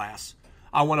my class.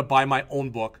 I want to buy my own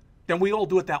book. Then we all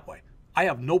do it that way. I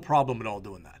have no problem at all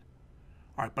doing that.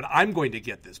 All right, but I'm going to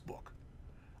get this book.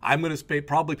 I'm going to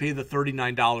probably pay the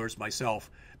 $39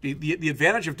 myself. The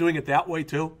advantage of doing it that way,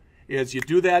 too, is you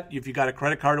do that, if you got a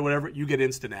credit card or whatever, you get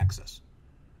instant access.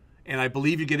 And I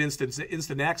believe you get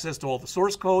instant access to all the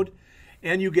source code,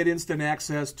 and you get instant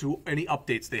access to any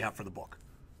updates they have for the book.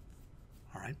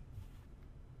 All right?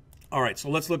 All right, so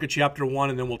let's look at Chapter 1,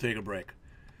 and then we'll take a break.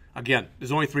 Again,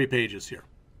 there's only 3 pages here.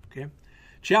 Okay?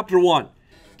 Chapter 1,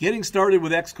 getting started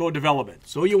with Xcode development.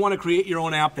 So you want to create your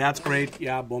own app, that's great.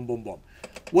 Yeah, boom, boom, boom.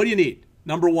 What do you need?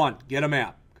 Number 1, get a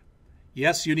Mac.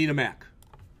 Yes, you need a Mac.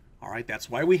 All right, that's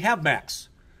why we have Macs.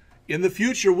 In the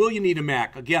future, will you need a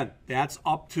Mac? Again, that's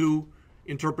up to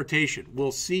interpretation.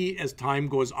 We'll see as time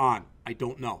goes on. I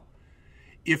don't know.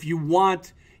 If you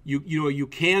want, you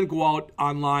can go out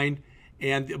online,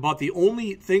 and about the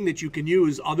only thing that you can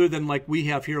use other than like we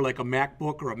have here, like a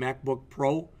MacBook or a MacBook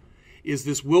Pro, is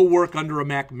this will work under a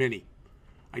Mac Mini.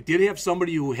 I did have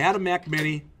somebody who had a Mac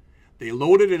Mini. They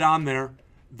loaded it on there.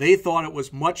 They thought it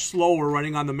was much slower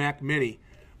running on the Mac Mini,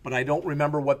 but I don't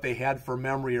remember what they had for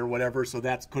memory or whatever, so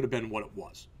that could have been what it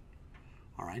was.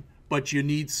 All right? But you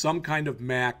need some kind of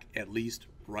Mac at least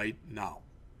right now.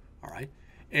 All right?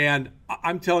 And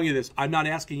I'm telling you this, I'm not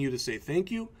asking you to say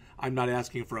thank you. I'm not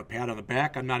asking for a pat on the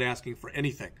back. I'm not asking for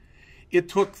anything. It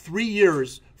took 3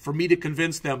 years for me to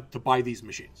convince them to buy these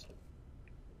machines.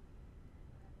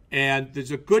 And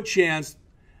there's a good chance,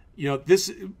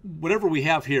 this, whatever we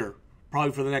have here,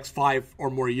 probably for the next 5 or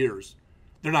more years,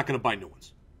 they're not going to buy new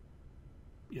ones.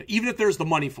 Even if there's the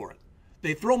money for it.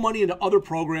 They throw money into other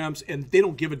programs, and they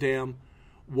don't give a damn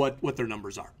what their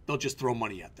numbers are. They'll just throw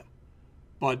money at them.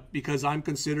 But because I'm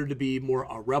considered to be more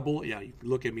a rebel, yeah, you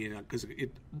look at me, because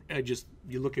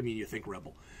you look at me and you think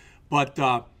rebel. But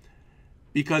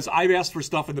because I've asked for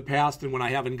stuff in the past, and when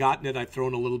I haven't gotten it, I've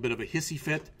thrown a little bit of a hissy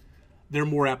fit, they're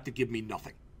more apt to give me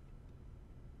nothing.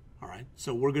 All right,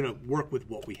 so we're going to work with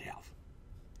what we have.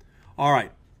 All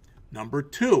right, number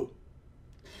 2.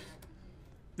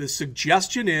 The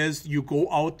suggestion is you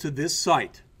go out to this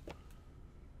site.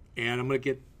 And I'm going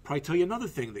to probably tell you another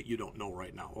thing that you don't know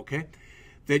right now, okay?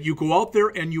 That you go out there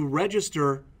and you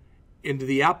register into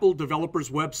the Apple developers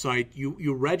website.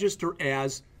 You register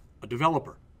as a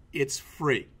developer. It's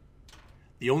free.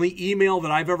 The only email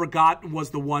that I've ever gotten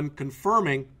was the one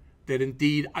confirming that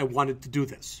indeed I wanted to do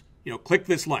this. Click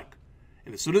this link.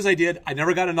 And as soon as I did, I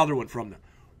never got another one from them.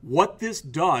 What this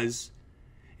does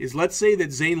is, let's say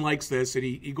that Zane likes this and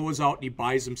he goes out and he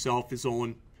buys himself his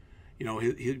own,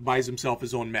 he buys himself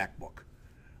his own MacBook.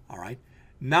 All right.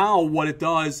 Now what it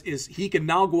does is he can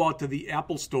now go out to the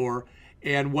Apple store,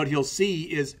 and what he'll see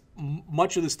is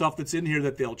much of the stuff that's in here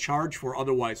that they'll charge for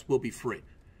otherwise will be free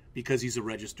because he's a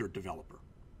registered developer.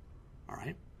 All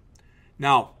right.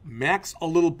 Now, Mac's a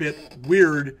little bit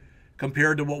weird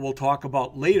compared to what we'll talk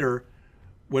about later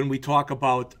when we talk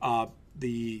about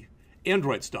the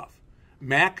Android stuff.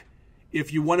 Mac,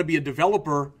 if you want to be a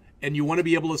developer and you want to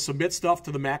be able to submit stuff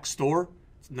to the Mac store,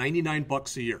 it's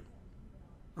 $99 a year.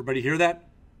 Everybody hear that?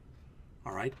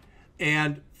 All right.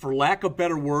 And for lack of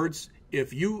better words,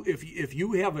 if you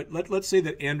have it, let's say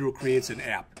that Andrew creates an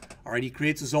app. All right, he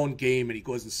creates his own game and he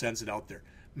goes and sends it out there.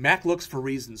 Mac looks for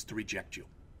reasons to reject you.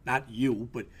 Not you,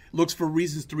 but looks for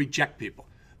reasons to reject people.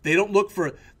 They don't look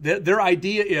for, their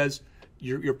idea is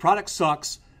your product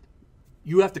sucks.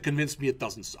 You have to convince me it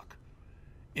doesn't suck.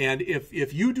 And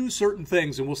if you do certain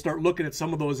things, and we'll start looking at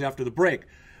some of those after the break,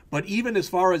 but even as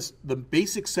far as the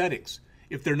basic settings,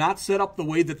 if they're not set up the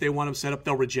way that they want them set up,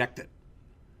 they'll reject it.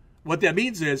 What that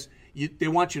means is they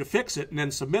want you to fix it and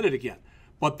then submit it again.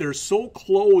 But they're so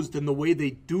closed in the way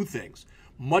they do things.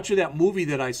 Much of that movie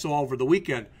that I saw over the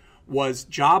weekend was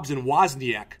Jobs and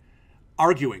Wozniak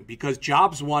arguing because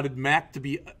Jobs wanted Mac to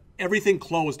be everything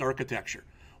closed architecture.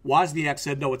 Wozniak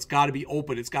said, no, it's got to be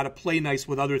open. It's got to play nice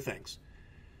with other things.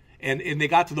 And they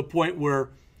got to the point where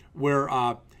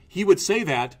he would say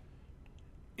that,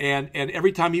 and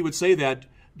every time he would say that,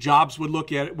 Jobs would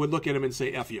look at him and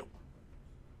say, F you.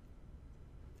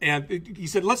 And he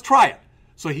said, let's try it.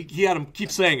 So he had him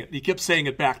keep saying it. He kept saying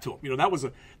it back to him. You know,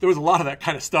 there was a lot of that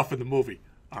kind of stuff in the movie.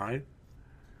 All right.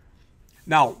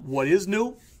 Now, what is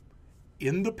new?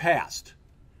 In the past,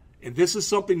 and this is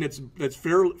something that's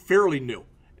fairly new.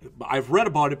 I've read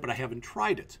about it, but I haven't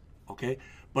tried it. Okay.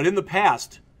 But in the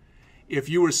past, if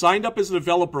you were signed up as a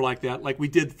developer like that, like we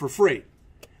did for free,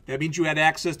 that means you had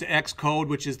access to Xcode,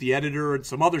 which is the editor and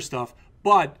some other stuff.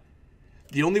 But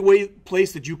the only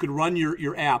place that you could run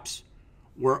your apps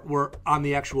were on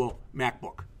the actual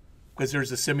MacBook because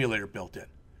there's a simulator built in.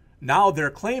 Now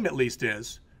their claim at least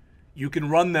is you can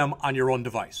run them on your own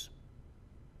device.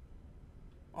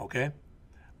 Okay?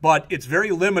 But it's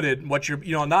very limited what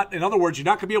not, in other words, you're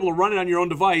not going to be able to run it on your own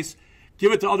device,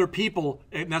 give it to other people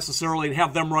necessarily, and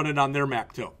have them run it on their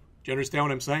Mac too. Do you understand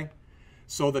what I'm saying?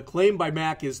 So the claim by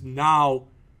Mac is now,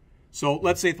 so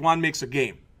let's say Thwan makes a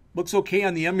game. Looks okay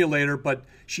on the emulator, but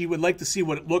she would like to see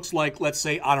what it looks like, let's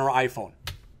say, on her iPhone.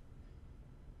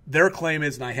 Their claim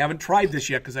is, and I haven't tried this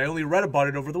yet because I only read about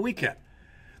it over the weekend.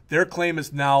 Their claim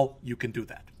is now you can do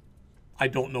that. I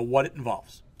don't know what it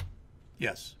involves.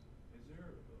 Yes? Is there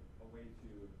a way to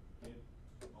get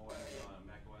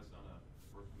Mac OS on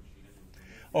a working machine?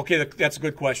 Okay, that's a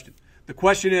good question. The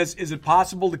question is it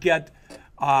possible to get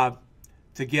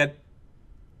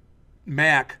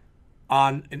Mac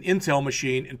on an Intel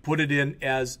machine and put it in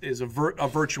as a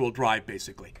virtual drive,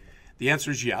 basically? The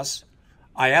answer is yes.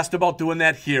 I asked about doing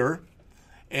that here,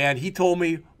 and he told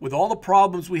me with all the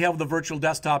problems we have with the virtual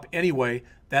desktop anyway,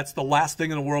 that's the last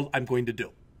thing in the world I'm going to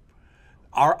do.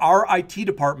 Our IT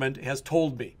department has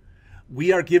told me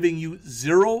we are giving you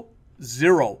zero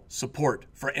support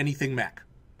for anything Mac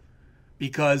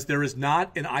because there is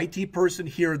not an IT person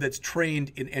here that's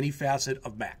trained in any facet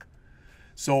of Mac.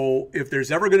 So if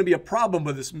there's ever going to be a problem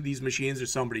with these machines or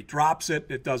somebody drops it,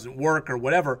 it doesn't work or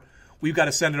whatever, we've got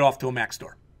to send it off to a Mac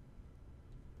store.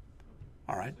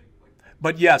 All right?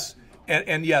 But yes,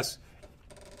 and yes,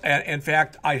 and in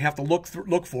fact, I have to look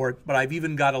for it, but I've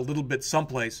even got a little bit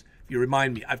someplace. If you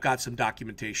remind me, I've got some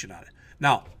documentation on it.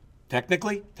 Now,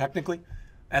 technically,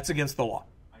 that's against the law.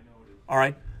 I know it is. All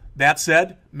right? That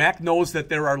said, Mac knows that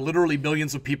there are literally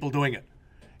millions of people doing it.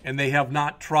 And they have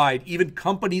not tried, even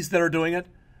companies that are doing it,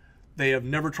 they have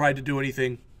never tried to do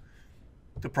anything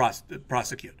to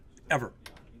prosecute, ever.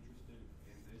 Yeah, I'm interested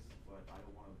in this, but I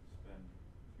don't want to spend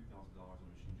 $2,000 on a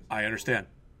machine just I understand.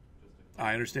 just to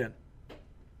I understand.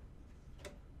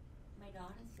 My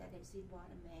daughter said that she bought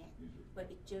a Mac, but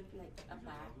it's just like a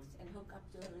box and hook up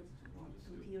to her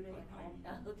computer at home,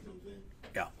 her TV,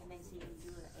 Yeah. and then she can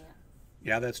do the app.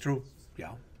 Yeah, that's true.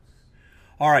 Yeah.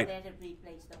 All right. That'll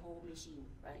replace the whole machine,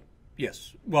 right?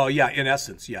 Yes. Well, yeah, in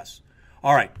essence, yes.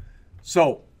 All right.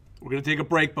 So we're going to take a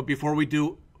break, but before we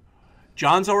do,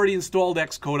 John's already installed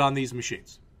Xcode on these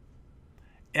machines.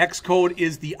 Xcode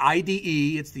is the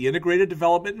IDE. It's the integrated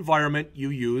development environment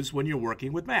you use when you're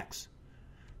working with Macs.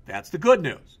 That's the good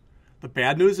news. The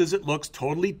bad news is it looks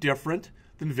totally different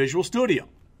than Visual Studio.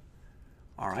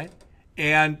 All right.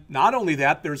 And not only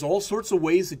that, there's all sorts of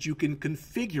ways that you can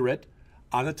configure it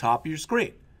on the top of your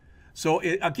screen. So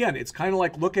again, it's kind of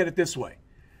like, look at it this way.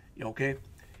 Okay,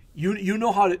 you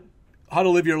know how to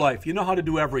live your life. You know how to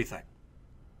do everything.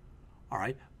 All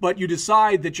right, but you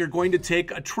decide that you're going to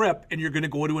take a trip and you're going to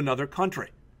go to another country.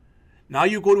 Now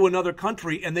you go to another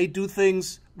country and they do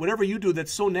things, whatever you do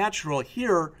that's so natural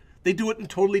here, they do it in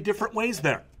totally different ways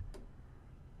there.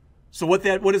 So what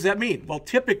does that mean? Well,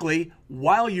 typically,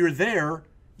 while you're there,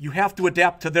 you have to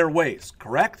adapt to their ways,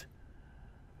 correct?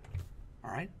 All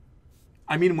right.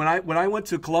 I mean, when I went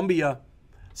to Colombia,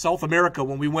 South America,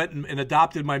 when we went and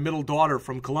adopted my middle daughter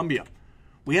from Colombia,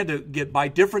 we had to buy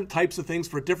different types of things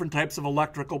for different types of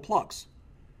electrical plugs.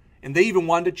 And they even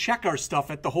wanted to check our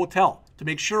stuff at the hotel to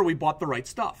make sure we bought the right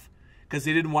stuff because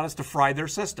they didn't want us to fry their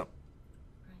system,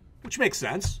 which makes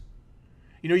sense.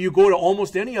 You know, you go to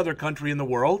almost any other country in the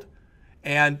world,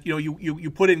 and you know,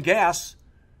 you put in gas.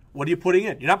 What are you putting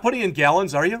in? You're not putting in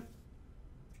gallons, are you?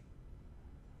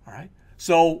 All right.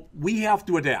 So we have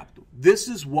to adapt. This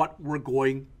is what we're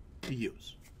going to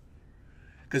use.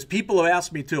 Because people have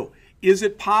asked me too, is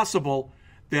it possible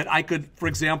that I could, for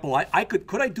example,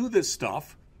 could I do this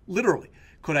stuff, literally,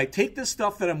 could I take this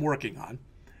stuff that I'm working on,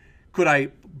 could I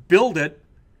build it,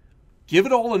 give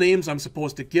it all the names I'm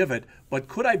supposed to give it, but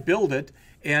could I build it,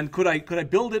 and could I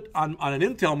build it on an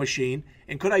Intel machine,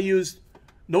 and could I use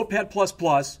Notepad++,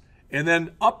 and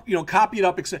then copy it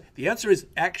up, etc.? The answer is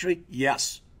actually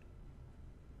yes.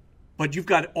 But you've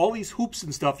got all these hoops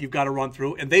and stuff you've got to run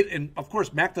through, and of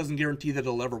course, Mac doesn't guarantee that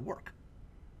it'll ever work.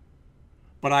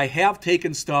 But I have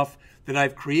taken stuff that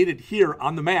I've created here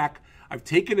on the Mac, I've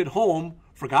taken it home,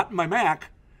 forgotten my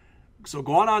Mac, so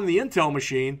gone on the Intel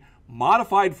machine,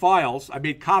 modified files. I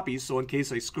made copies, so in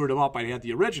case I screwed them up, I had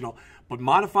the original, but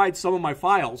modified some of my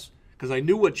files because I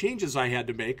knew what changes I had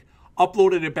to make,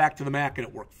 uploaded it back to the Mac, and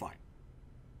it worked fine.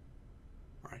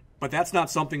 All right. But that's not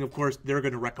something, of course, they're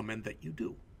going to recommend that you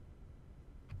do.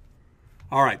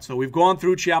 All right, so we've gone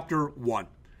through chapter 1.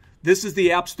 This is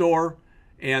the App Store,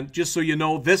 and just so you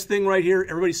know, this thing right here,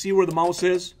 everybody see where the mouse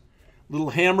is? Little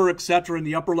hammer, etc. in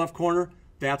the upper left corner,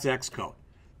 that's Xcode.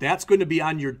 That's going to be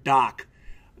on your dock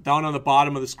down on the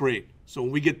bottom of the screen. So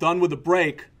when we get done with the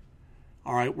break,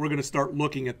 all right, we're going to start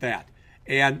looking at that.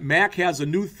 And Mac has a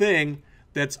new thing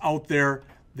that's out there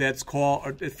that's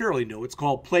called, fairly new, it's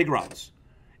called Playgrounds.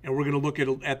 And we're going to look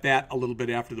at that a little bit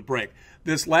after the break.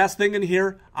 This last thing in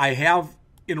here, I have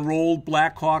enrolled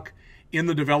Blackhawk in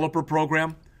the developer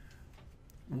program.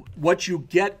 What you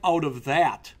get out of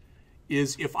that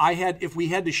is if we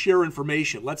had to share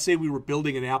information, let's say we were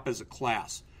building an app as a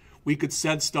class, we could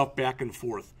send stuff back and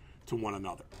forth to one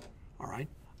another. All right?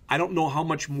 I don't know how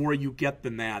much more you get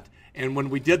than that. And when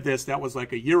we did this, that was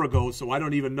like a year ago, so I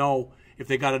don't even know if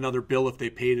they got another bill, if they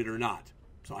paid it or not.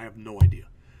 So I have no idea.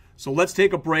 So let's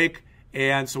take a break.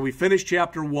 And so we finished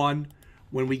chapter 1.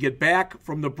 When we get back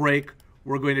from the break,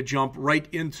 we're going to jump right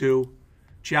into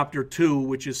chapter 2,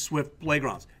 which is Swift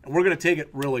Playgrounds. And we're going to take it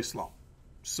really slow,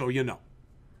 so you know.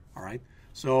 All right?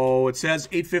 So it says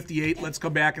 8:58. Let's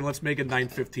come back and let's make it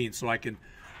 9:15 so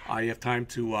I have time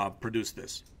to produce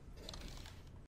this.